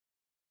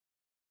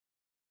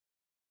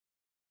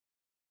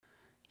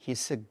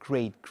He's a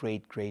great,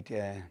 great, great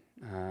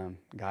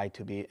guy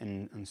to be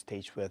on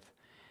stage with.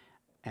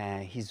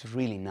 He's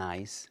really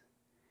nice.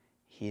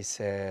 He's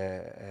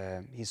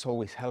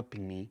always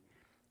helping me.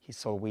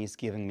 He's always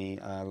giving me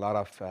a lot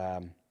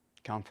of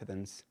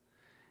confidence.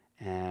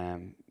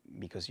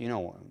 Because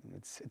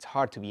it's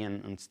hard to be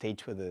on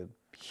stage with a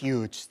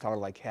huge star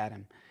like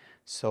Adam.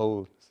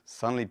 So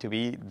suddenly to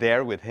be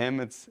there with him,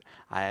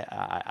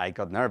 I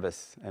got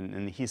nervous.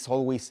 And he's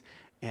always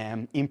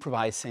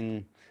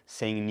improvising,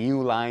 saying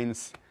new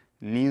lines,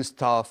 new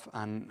stuff,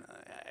 and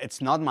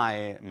it's not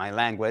my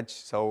language,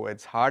 so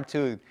it's hard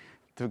to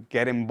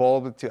get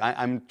involved.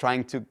 I'm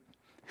trying to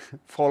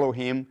follow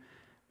him,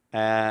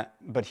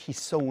 but he's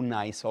so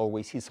nice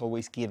always. He's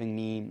always giving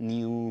me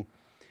new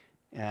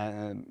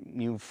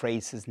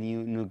phrases,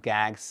 new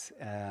gags.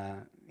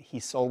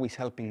 He's always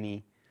helping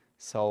me,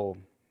 so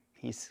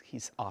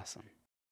he's awesome.